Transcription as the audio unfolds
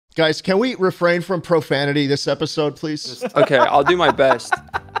Guys, can we refrain from profanity this episode, please? Okay, I'll do my best.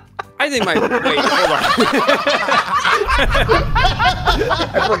 I think my... Wait, hold on.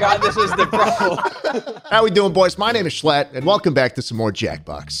 I forgot this was the problem. How we doing, boys? My name is Schlatt, and welcome back to some more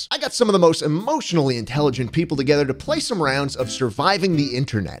Jackbox. I got some of the most emotionally intelligent people together to play some rounds of Surviving the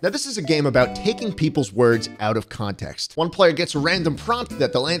Internet. Now, this is a game about taking people's words out of context. One player gets a random prompt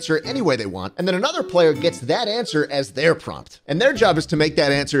that they'll answer any way they want, and then another player gets that answer as their prompt. And their job is to make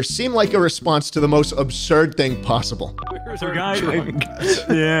that answer seem like a response to the most absurd thing possible. So guys,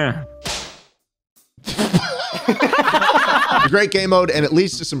 yeah. A great game mode, and it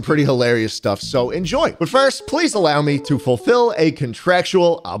leads to some pretty hilarious stuff, so enjoy. But first, please allow me to fulfill a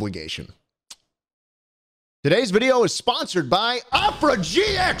contractual obligation. Today's video is sponsored by Opera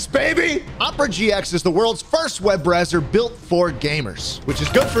GX, baby! Opera GX is the world's first web browser built for gamers, which is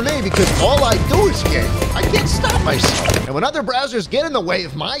good for me because all I do is game. I can't stop myself. And when other browsers get in the way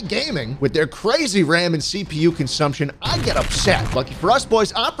of my gaming with their crazy RAM and CPU consumption, I get upset. Lucky for us,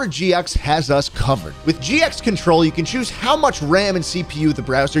 boys, Opera GX has us covered. With GX Control, you can choose how much RAM and CPU the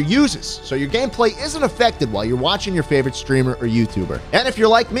browser uses, so your gameplay isn't affected while you're watching your favorite streamer or YouTuber. And if you're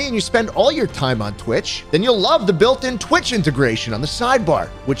like me and you spend all your time on Twitch, then you'll love the built-in Twitch integration on the sidebar,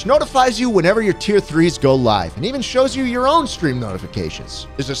 which notifies you whenever your tier 3s go live and even shows you your own stream notifications.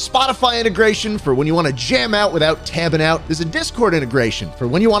 There's a Spotify integration for when you want to jam out without tabbing out. There's a Discord integration for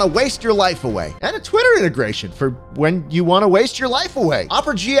when you want to waste your life away, and a Twitter integration for when you want to waste your life away.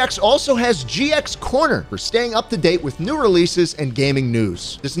 Opera GX also has GX Corner for staying up to date with new releases and gaming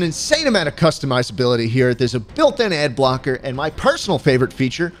news. There's an insane amount of customizability here. There's a built-in ad blocker, and my personal favorite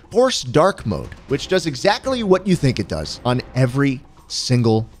feature, Force Dark Mode, which does exactly what you think it does on every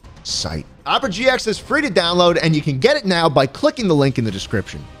single site. Opera GX is free to download, and you can get it now by clicking the link in the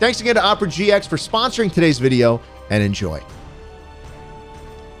description. Thanks again to Opera GX for sponsoring today's video, and enjoy.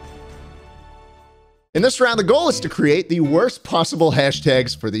 In this round, the goal is to create the worst possible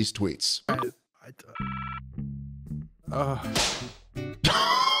hashtags for these tweets. Oh,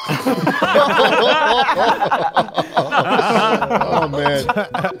 man.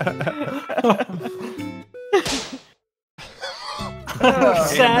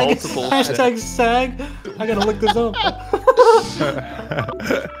 Sag. Hashtag sag. I gotta look this up.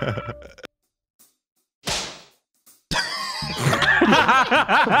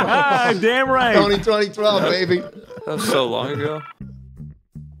 Damn right. Tony 2012, baby. That was so long ago.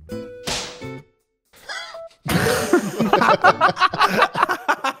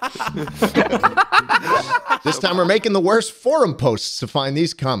 This time we're making the worst forum posts to find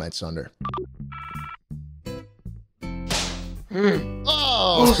these comments under.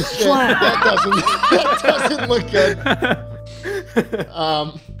 Oh, shit. That doesn't look good.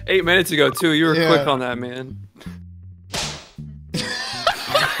 8 minutes ago, too. You were quick on that, man.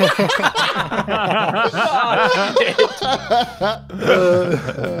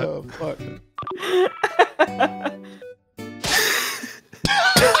 Oh, fuck.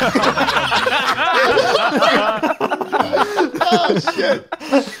 Oh, shit.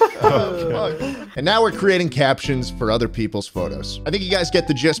 Oh, fuck. And now we're creating captions for other people's photos. I think you guys get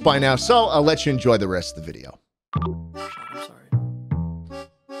the gist by now, so I'll let you enjoy the rest of the video. I'm sorry.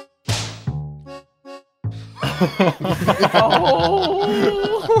 Oh,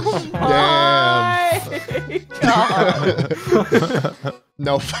 damn. God.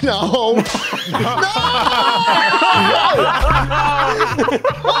 No, no. No!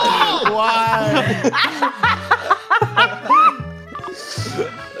 Why?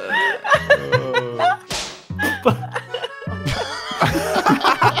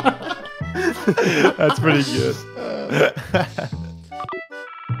 That's pretty good.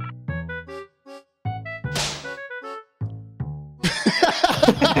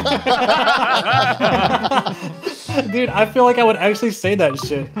 Dude, I feel like I would actually say that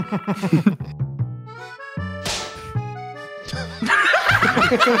shit.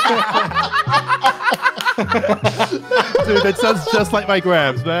 Dude, that sounds just like my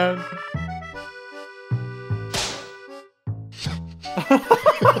grabs, man.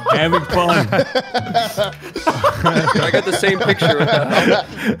 Having fun. I got the same picture with that.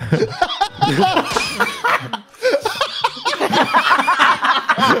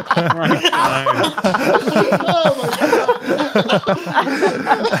 Oh my God.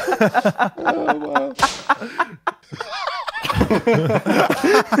 Oh, wow.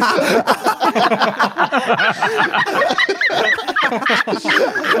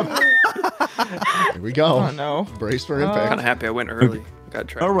 Here we go. Oh, no. Brace for impact. Kind of happy I went early. Got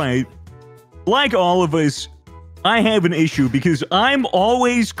trapped. All right. Like all of us, I have an issue because I'm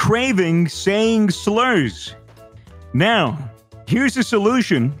always craving saying slurs. Now, here's a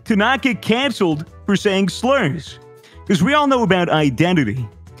solution to not get canceled for saying slurs. Because we all know about identity.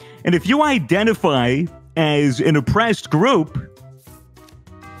 And if you identify as an oppressed group...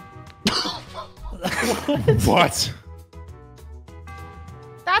 What?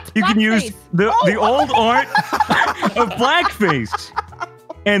 That's you can use the old art of blackface.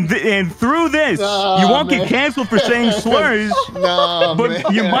 And through this, you won't get canceled for saying slurs,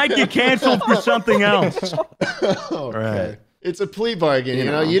 but you might get canceled for something else. Okay. Right. It's a plea bargain, you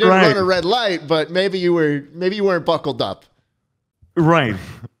know. You didn't run a red light, but maybe you weren't buckled up. Right.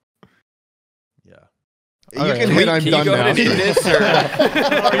 Yeah. You can hit. I'm done now. Can you go ahead and do this,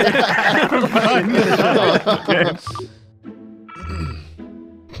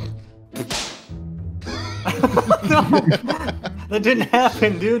 No, that didn't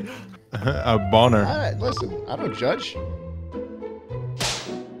happen, dude. A boner. All right, listen, I don't judge.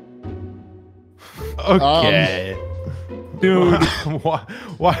 Okay. Dude.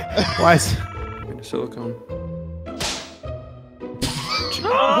 Why is... Silicone.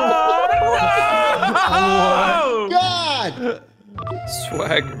 Oh, God!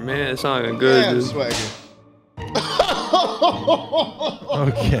 Swagger, man, it's not even good. Damn, dude. Swagger.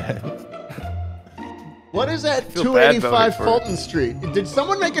 Okay. What is that? feel bad about 285 it for Fulton Street. Did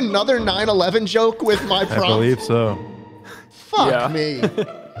someone make another 9/11 joke with my prompt? I believe so. Fuck me.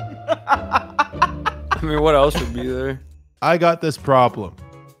 I mean, what else would be there? I got this problem.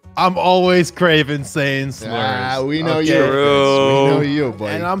 I'm always craving saying slurs. We know you. True. We know you,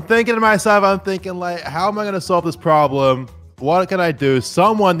 buddy. And I'm thinking to myself, like, how am I going to solve this problem? What can I do?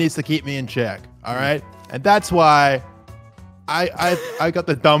 Someone needs to keep me in check, all right? And that's why I got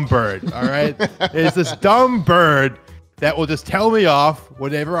the dumb bird, all right? It's this dumb bird that will just tell me off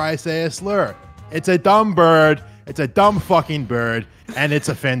whenever I say a slur. It's a dumb bird. It's a dumb fucking bird, and it's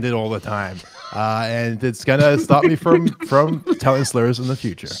offended all the time. And it's gonna stop me from telling slurs in the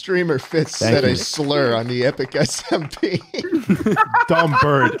future. Streamer Fitz said a slur on the Epic SMP. Dumb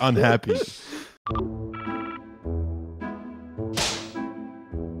bird, unhappy.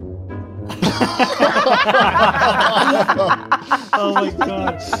 Oh my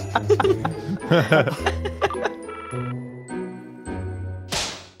god.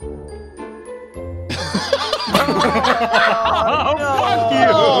 oh, fuck you!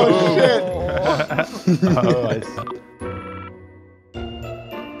 Oh, shit. Oh,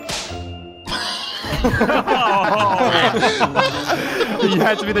 I see. You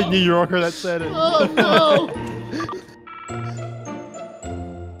had to be the New Yorker that said it. Oh, no.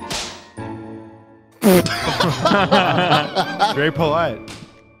 Very polite.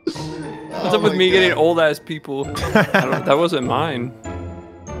 What's up with me getting old ass people? That wasn't mine.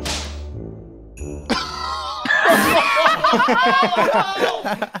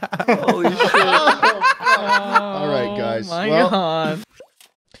 Holy shit. All right, guys. Oh my Well, god.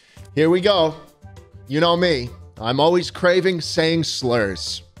 here we go. You know me. I'm always craving saying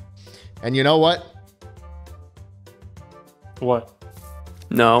slurs. And you know what? What?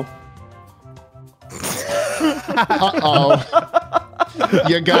 No. Uh-oh.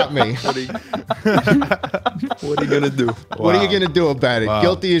 You got me. What are you gonna do? What are you going to do about it? Wow.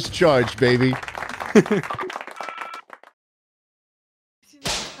 Guilty as charged, baby.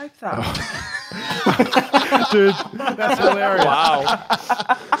 Like that. Dude, that's hilarious. Wow.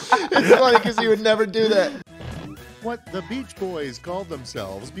 It's funny because he would never do that. What the Beach Boys called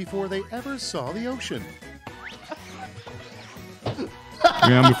themselves before they ever saw the ocean.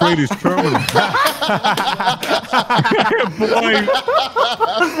 Yeah, I'm afraid it's terminal. Boy.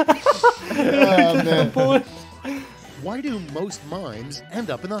 Oh, man. Boy. Why do most mimes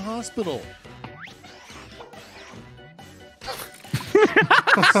end up in the hospital?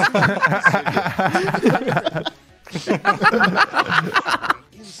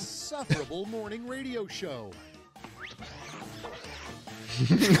 Insufferable morning radio show.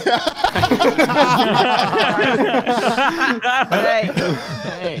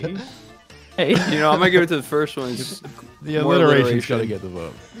 Hey. You know, I'm gonna give it to the first one. It's The more alliteration's got to alliteration. get the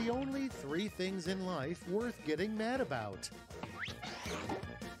vote. The only three things in life worth getting mad about.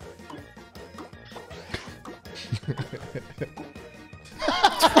 I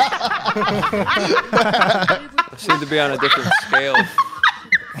seem to be on a different scale.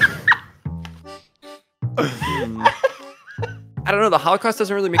 I don't know. The Holocaust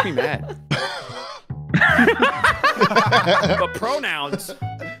doesn't really make me mad. But pronouns.